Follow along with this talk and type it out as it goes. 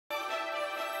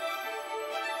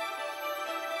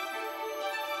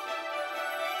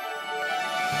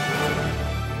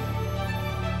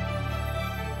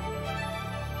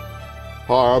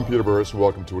Hi, I'm Peter Burris and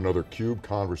welcome to another CUBE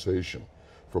Conversation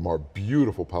from our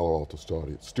beautiful Palo Alto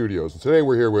studios. And today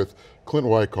we're here with Clint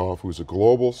Wyckoff, who's a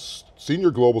senior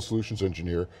global solutions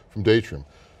engineer from Datrium.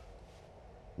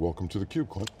 Welcome to theCUBE,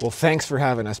 Clint. Well, thanks for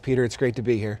having us, Peter. It's great to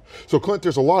be here. So Clint,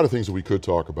 there's a lot of things that we could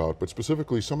talk about, but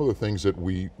specifically some of the things that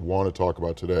we want to talk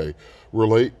about today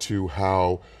relate to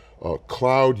how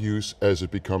cloud use, as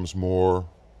it becomes more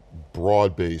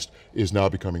broad-based, is now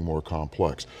becoming more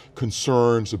complex.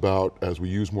 Concerns about, as we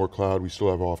use more cloud, we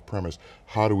still have off-premise,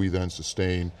 how do we then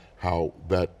sustain how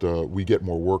that we get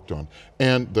more work done?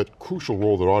 And that crucial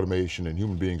role that automation and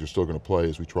human beings are still going to play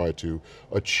as we try to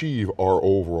achieve our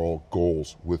overall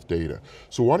goals with data.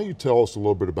 So why don't you tell us a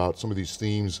little bit about some of these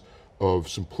themes of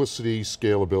simplicity,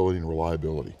 scalability, and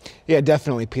reliability? Yeah,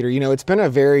 definitely, Peter. You know, it's been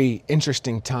a very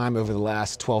interesting time over the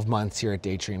last 12 months here at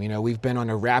Datrium. You know, we've been on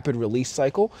a rapid release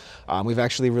cycle. We've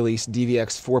actually released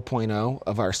DVX 4.0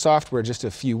 of our software just a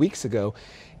few weeks ago,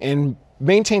 and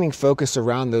maintaining focus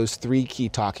around those three key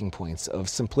talking points of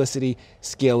simplicity,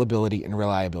 scalability, and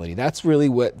reliability. That's really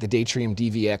what the Datrium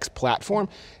DVX platform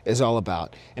is all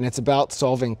about. And it's about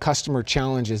solving customer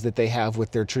challenges that they have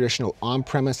with their traditional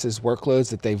on-premises workloads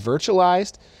that they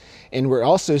virtualized. And we're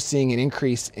also seeing an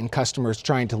increase in customers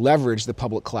trying to leverage the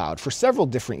public cloud for several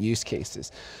different use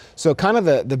cases. So kind of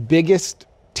the biggest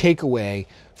takeaway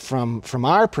from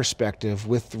our perspective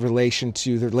with relation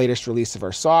to the latest release of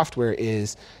our software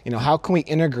is, you know, how can we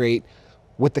integrate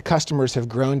what the customers have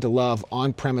grown to love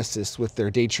on premises with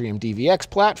their Datrium DVX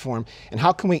platform, and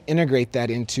how can we integrate that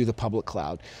into the public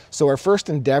cloud? So our first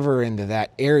endeavor into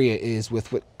that area is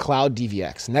with what Cloud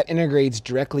DVX, and that integrates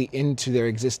directly into their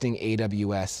existing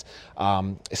AWS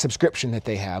subscription that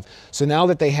they have. So now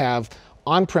that they have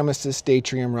on-premises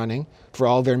Datrium running for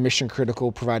all their mission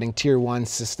critical, providing tier 1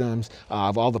 systems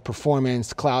of all the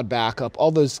performance, cloud backup,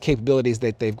 all those capabilities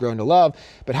that they've grown to love,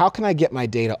 but how can I get my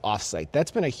data offsite?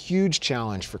 That's been a huge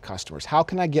challenge for customers. How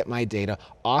can I get my data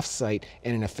offsite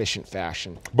in an efficient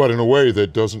fashion? But in a way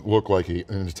that doesn't look like an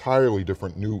entirely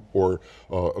different new or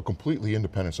a completely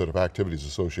independent set of activities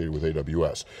associated with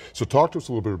AWS. So talk to us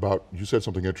a little bit about, you said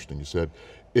something interesting, you said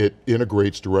it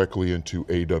integrates directly into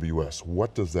AWS.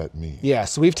 What does that mean? Yeah,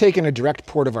 so we've taken a direct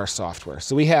port of our software.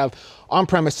 So we have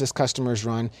on-premises customers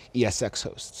run ESX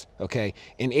hosts, okay?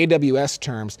 In AWS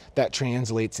terms, that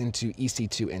translates into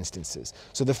EC2 instances.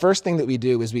 So the first thing that we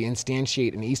do is we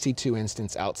instantiate an EC2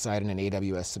 instance outside in an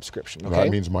AWS subscription, okay? That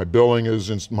means my billing,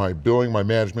 my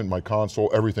management, my console,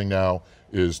 everything now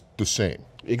is the same.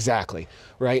 Exactly,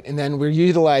 right? And then we're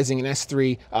utilizing an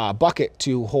S3 bucket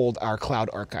to hold our cloud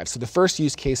archives. So the first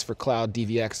use case for Cloud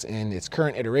DVX in its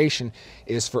current iteration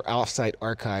is for offsite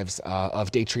archives of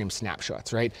Datrium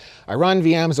snapshots, right? I run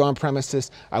VMs on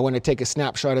premises, I want to take a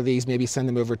snapshot of these, maybe send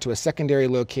them over to a secondary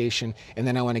location, and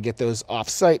then I want to get those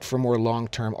offsite for more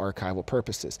long-term archival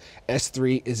purposes.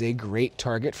 S3 is a great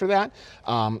target for that,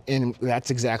 and that's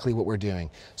exactly what we're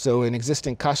doing. So an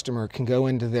existing customer can go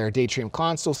into their Datrium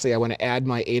console, say I want to add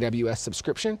my AWS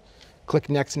subscription, click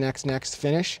next, next, next,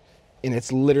 finish, and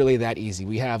it's literally that easy.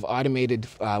 We have automated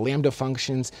Lambda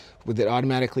functions that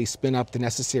automatically spin up the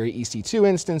necessary EC2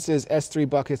 instances, S3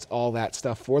 buckets, all that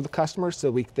stuff for the customer, so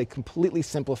they completely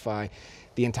simplify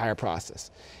the entire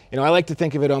process. You know, I like to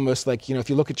think of it almost like, you know, if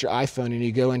you look at your iPhone and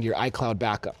you go into your iCloud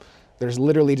backup, there's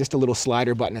literally just a little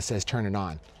slider button that says turn it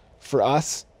on. For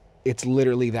us, it's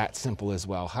literally that simple as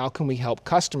well. How can we help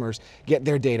customers get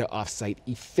their data offsite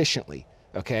efficiently?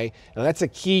 Okay, now that's a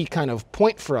key kind of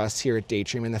point for us here at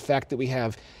Datrium, and the fact that we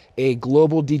have a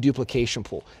global deduplication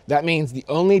pool. That means the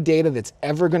only data that's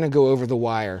ever going to go over the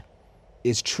wire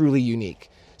is truly unique.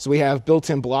 So we have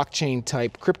built-in blockchain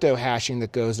type crypto hashing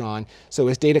that goes on. So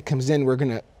as data comes in, we're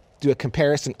going to do a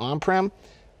comparison on-prem,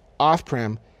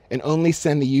 off-prem, and only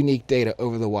send the unique data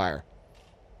over the wire.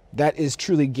 That is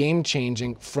truly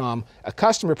game-changing from a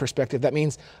customer perspective. That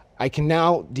means I can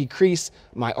now decrease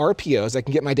my RPOs, I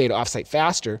can get my data offsite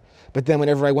faster, but then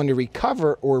whenever I want to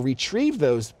recover or retrieve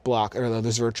those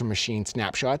those virtual machine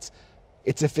snapshots,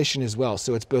 it's efficient as well.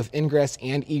 So it's both ingress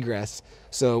and egress.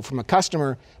 So from a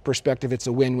customer perspective, it's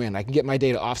a win-win. I can get my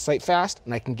data offsite fast,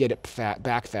 and I can get it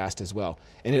back fast as well.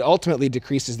 And it ultimately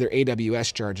decreases their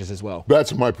AWS charges as well.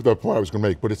 That's the point I was going to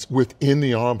make, but it's within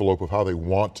the envelope of how they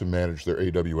want to manage their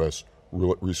AWS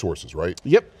resources, right?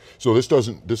 Yep. So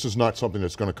this is not something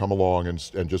that's going to come along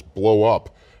and just blow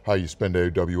up how you spend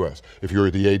AWS. If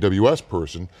you're the AWS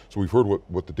person, so we've heard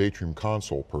what the Datrium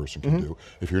console person can do.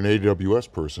 If you're an AWS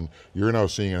person, you're now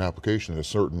seeing an application that has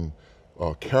certain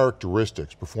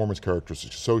characteristics, performance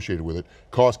characteristics associated with it,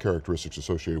 cost characteristics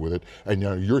associated with it, and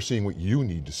now you're seeing what you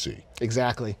need to see.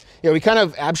 Exactly. Yeah, we kind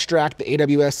of abstract the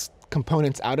AWS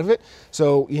components out of it.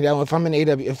 So, you know, if I'm in the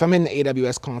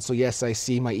AWS console, yes, I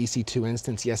see my EC2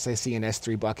 instance, yes, I see an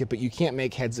S3 bucket, but you can't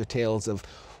make heads or tails of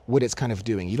what it's kind of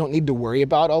doing. You don't need to worry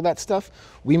about all that stuff.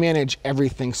 We manage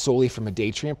everything solely from a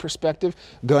Datrium perspective.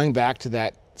 Going back to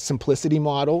that simplicity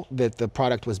model that the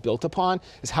product was built upon,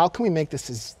 is how can we make this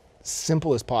as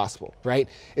simple as possible, right?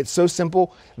 It's so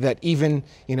simple that even,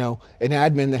 you know, an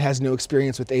admin that has no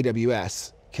experience with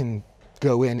AWS can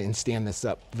go in and stand this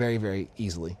up very, very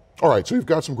easily. All right, so you've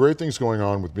got some great things going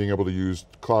on with being able to use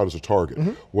cloud as a target.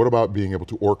 What about being able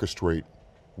to orchestrate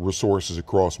resources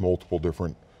across multiple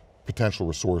different potential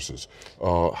resources?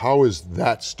 How is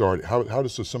that started? How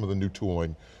does some of the new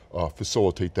tooling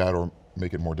facilitate that or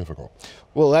make it more difficult?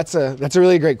 Well, that's a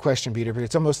really great question, Peter, but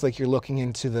it's almost like you're looking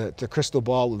into the crystal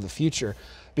ball of the future,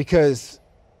 because,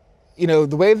 you know,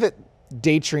 the way that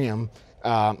Datrium,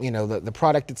 you know, the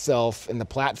product itself and the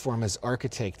platform is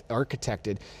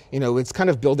architected, you know, it's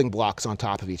kind of building blocks on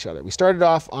top of each other. We started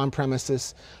off on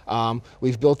premises.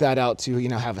 We've built that out to, you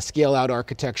know, have a scale out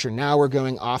architecture. Now we're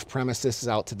going off premises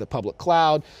out to the public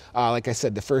cloud. Like I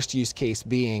said, the first use case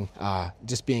being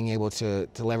just being able to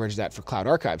leverage that for cloud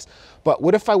archives. But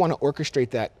what if I want to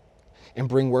orchestrate that and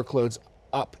bring workloads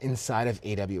up inside of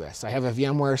AWS? I have a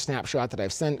VMware snapshot that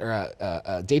I've sent, or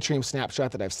a Datrium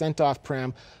snapshot that I've sent off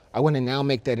prem. I want to now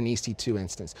make that an EC2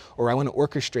 instance, or I want to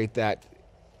orchestrate that.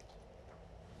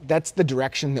 That's the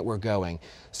direction that we're going.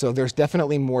 So there's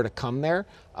definitely more to come there.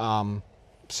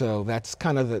 So that's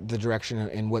kind of the direction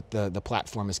in what the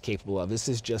platform is capable of. This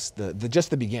is just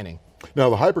the beginning. Now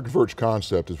the hyperconverged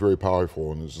concept is very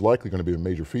powerful and is likely going to be a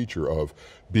major feature of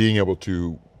being able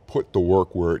to put the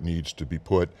work where it needs to be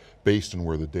put based on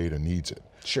where the data needs it.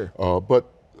 Sure.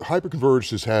 But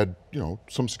hyperconverged has had, you know,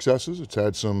 some successes. It's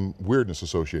had some weirdness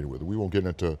associated with it. We won't get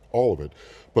into all of it,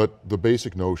 but the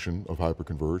basic notion of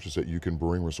hyperconverged is that you can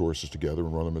bring resources together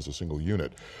and run them as a single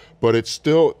unit. But it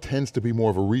still tends to be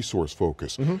more of a resource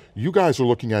focus. You guys are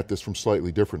looking at this from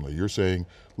slightly differently. You're saying,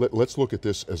 let's look at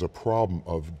this as a problem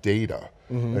of data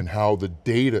and how the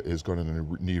data is going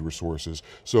to need resources,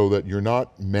 so that you're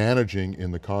not managing in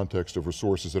the context of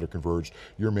resources that are converged,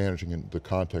 you're managing in the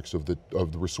context of the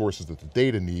resources that the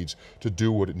data needs to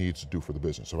do what it needs to do for the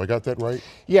business. Have I got that right?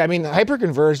 Yeah, I mean,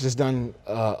 hyperconverged has done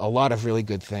a lot of really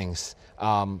good things.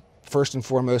 First and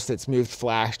foremost, it's moved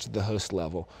flash to the host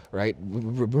level, right?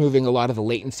 Removing a lot of the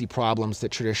latency problems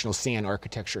that traditional SAN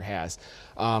architecture has.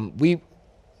 We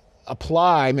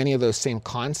apply many of those same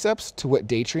concepts to what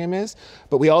Datrium is,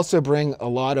 but we also bring a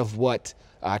lot of what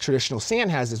traditional SAN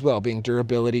has as well, being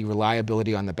durability,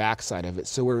 reliability on the backside of it.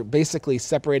 So we're basically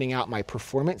separating out my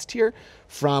performance tier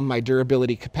from my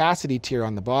durability capacity tier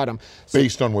on the bottom.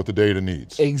 Based on what the data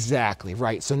needs. Exactly,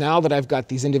 right. So now that I've got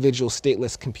these individual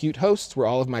stateless compute hosts where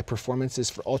all of my performance is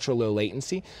for ultra low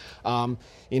latency,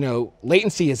 you know,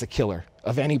 latency is a killer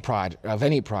of any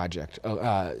project,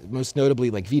 most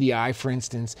notably like VDI, for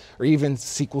instance, or even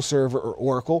SQL Server or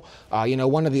Oracle. You know,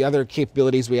 one of the other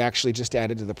capabilities we actually just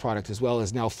added to the product as well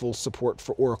is now full support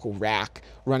for Oracle RAC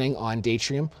running on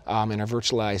Datrium in a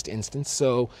virtualized instance.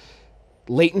 So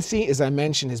latency, as I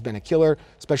mentioned, has been a killer,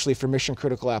 especially for mission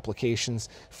critical applications.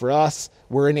 For us,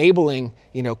 we're enabling,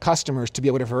 you know, customers to be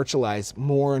able to virtualize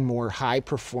more and more high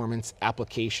performance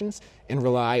applications and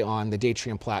rely on the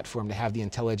Datrium platform to have the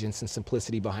intelligence and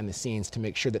simplicity behind the scenes to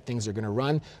make sure that things are going to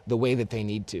run the way that they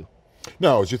need to.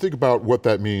 Now, as you think about what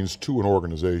that means to an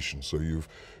organization, so you've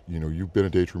been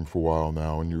at Datrium for a while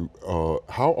now, and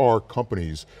how are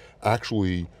companies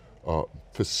actually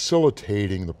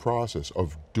facilitating the process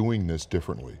of doing this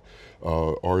differently?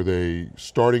 Are they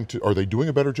doing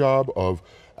a better job of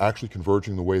actually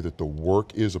converging the way that the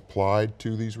work is applied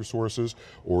to these resources,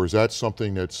 or is that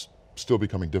something that's still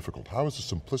becoming difficult? How is the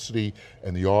simplicity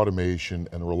and the automation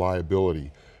and the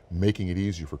reliability making it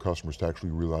easier for customers to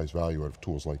actually realize value out of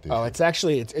tools like this? Oh,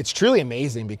 it's truly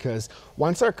amazing, because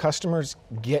once our customers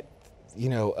get, you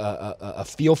know, a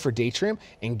feel for Datrium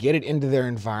and get it into their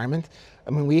environment. I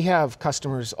mean, we have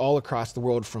customers all across the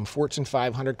world, from Fortune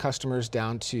 500 customers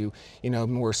down to, you know,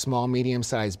 more small,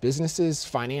 medium-sized businesses,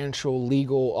 financial,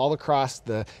 legal, all across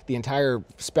the entire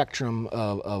spectrum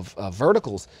of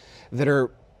verticals that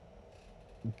are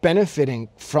benefiting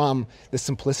from the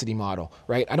simplicity model,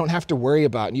 right? I don't have to worry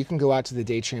about, and you can go out to the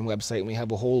Datrium website and we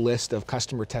have a whole list of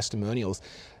customer testimonials.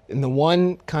 And the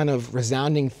one kind of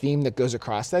resounding theme that goes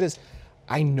across that is,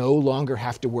 I no longer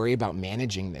have to worry about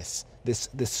managing this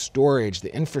storage,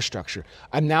 the infrastructure.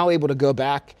 I'm now able to go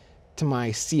back to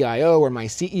my CIO or my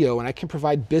CEO and I can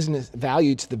provide business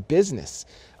value to the business.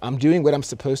 I'm doing what I'm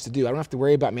supposed to do. I don't have to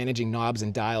worry about managing knobs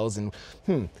and dials and,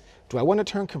 do I want to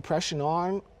turn compression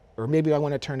on or maybe I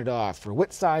want to turn it off, or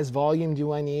what size volume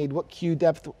do I need, what queue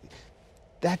depth.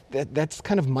 That's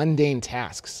kind of mundane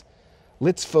tasks.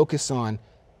 Let's focus on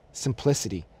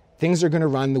simplicity. Things are going to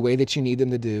run the way that you need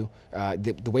them to do,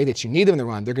 the way that you need them to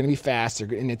run. They're going to be fast,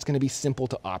 and it's going to be simple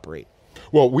to operate.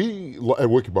 Well, we at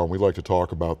Wikibon, we like to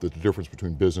talk about the difference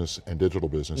between business and digital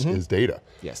business is data.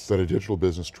 Yes. That a digital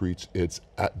business treats its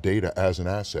data as an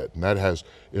asset, and that has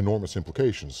enormous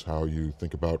implications. How you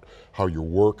think about how your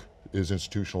work is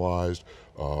institutionalized,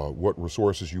 what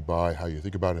resources you buy, how you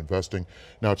think about investing.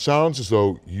 Now it sounds as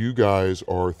though you guys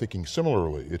are thinking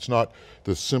similarly. It's not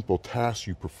the simple tasks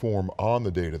you perform on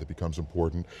the data that becomes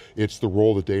important, it's the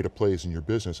role that data plays in your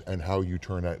business and how you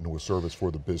turn that into a service for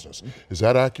the business. Is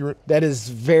that accurate? That is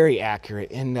very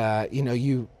accurate, and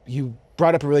you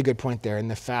brought up a really good point there in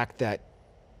the fact that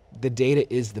the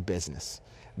data is the business.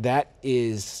 That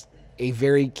is a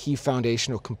very key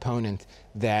foundational component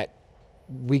that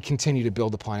we continue to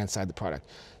build upon inside the product.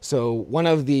 So one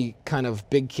of the kind of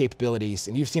big capabilities,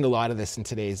 and you've seen a lot of this in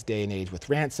today's day and age with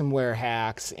ransomware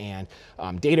hacks and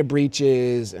data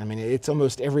breaches. I mean, it's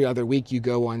almost every other week you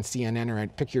go on CNN or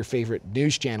pick your favorite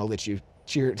news channel that you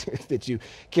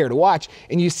care to watch,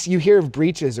 and you hear of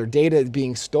breaches or data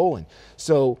being stolen.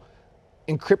 So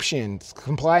encryption,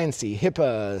 compliancy,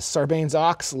 HIPAA,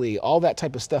 Sarbanes-Oxley, all that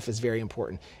type of stuff is very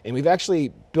important. And we've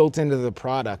actually built into the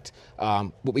product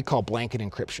what we call blanket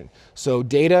encryption. So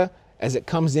data, as it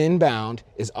comes inbound,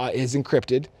 is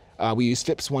encrypted. We use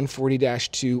FIPS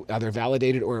 140-2, either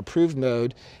validated or approved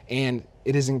mode, and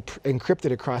it is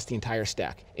encrypted across the entire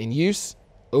stack. In use,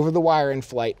 over the wire, in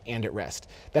flight, and at rest.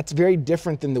 That's very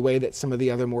different than the way that some of the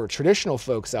other more traditional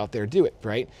folks out there do it,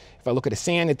 right? If I look at a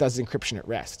SAN, it does encryption at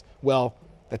rest. Well,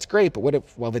 that's great, but what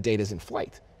if, well, the data's in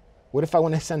flight? What if I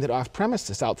want to send it off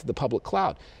premises out to the public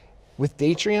cloud? With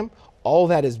Datrium, all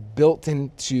that is built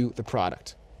into the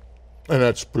product. And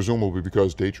that's presumably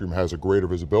because Datrium has a greater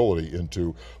visibility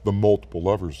into the multiple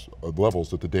levels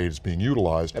that the data is being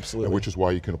utilized. Absolutely. And which is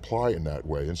why you can apply it in that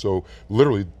way. And so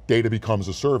literally data becomes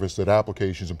a service that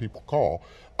applications and people call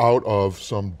out of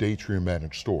some Datrium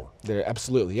managed store. There,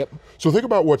 absolutely, yep. So think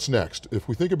about what's next. If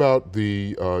we think about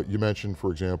the, you mentioned,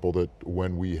 for example, that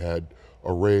when we had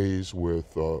arrays with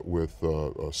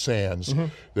SANs,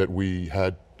 that we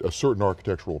had a certain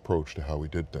architectural approach to how we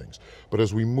did things. But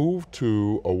as we move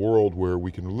to a world where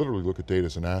we can literally look at data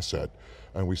as an asset,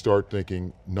 and we start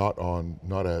thinking not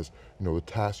as the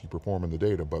task you perform in the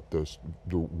data, but the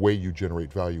way you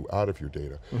generate value out of your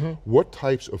data. What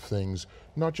types of things,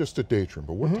 not just at Datrium,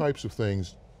 but what types of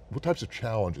things, what types of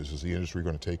challenges is the industry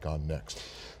going to take on next?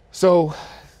 So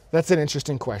that's an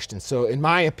interesting question. So in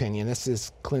my opinion, this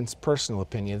is Clint's personal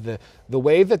opinion, the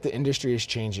way that the industry is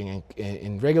changing,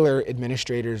 and regular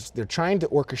administrators, they're trying to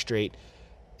orchestrate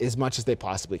as much as they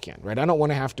possibly can, right? I don't want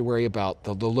to have to worry about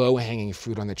the low-hanging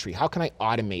fruit on the tree. How can I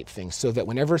automate things so that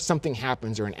whenever something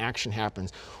happens or an action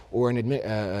happens, or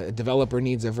a developer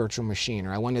needs a virtual machine,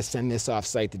 or I want to send this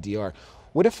off-site to DR,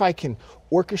 what if I can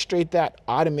orchestrate that,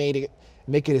 automate it,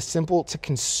 make it as simple to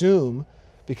consume?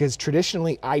 Because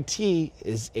traditionally, IT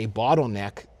is a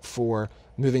bottleneck for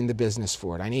moving the business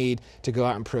forward. I need to go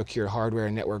out and procure hardware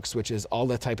and network switches, all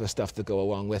the type of stuff that go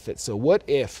along with it. So what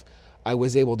if I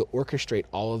was able to orchestrate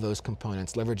all of those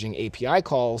components, leveraging API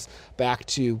calls back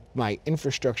to my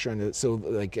infrastructure? And so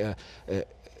like a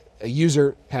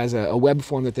user has a web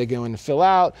form that they go in and fill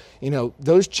out.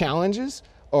 Those challenges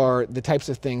are the types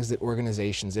of things that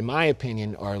organizations, in my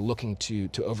opinion, are looking to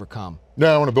overcome.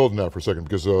 Now I want to build on that for a second,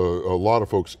 because a lot of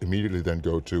folks immediately then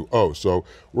go to, oh, so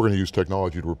we're going to use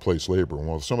technology to replace labor. And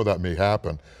while some of that may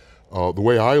happen, the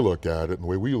way I look at it and the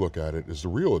way we look at it is the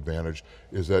real advantage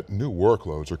is that new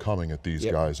workloads are coming at these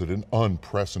guys at an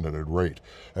unprecedented rate.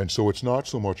 And so it's not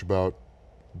so much about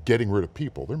getting rid of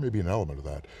people. There may be an element of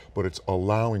that, but it's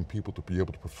allowing people to be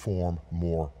able to perform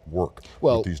more work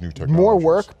with these new technologies. More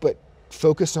work, but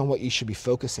focus on what you should be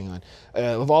focusing on.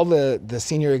 Of all the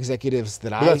senior executives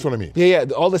that that's what I mean. Yeah,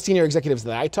 all the senior executives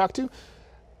that I talk to,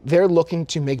 they're looking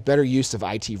to make better use of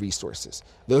IT resources.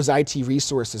 Those IT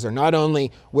resources are not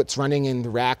only what's running in the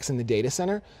racks in the data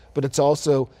center, but it's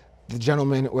also the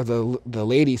gentleman or the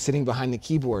lady sitting behind the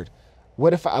keyboard.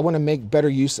 What if I want to make better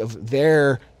use of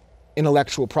their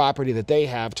intellectual property that they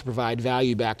have to provide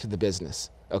value back to the business,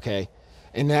 okay?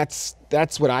 And that's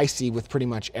what I see with pretty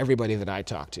much everybody that I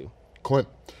talk to. Clint,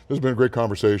 this has been a great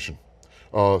conversation.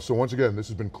 So once again, this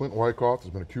has been Clint Wyckoff. This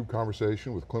has been a CUBE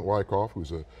conversation with Clint Wyckoff,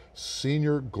 who's a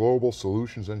Senior Global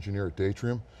Solutions Engineer at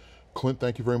Datrium. Clint,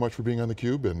 thank you very much for being on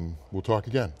theCUBE, and we'll talk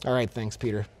again. All right, thanks,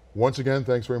 Peter. Once again,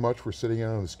 thanks very much for sitting in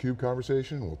on this CUBE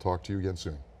conversation. We'll talk to you again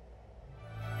soon.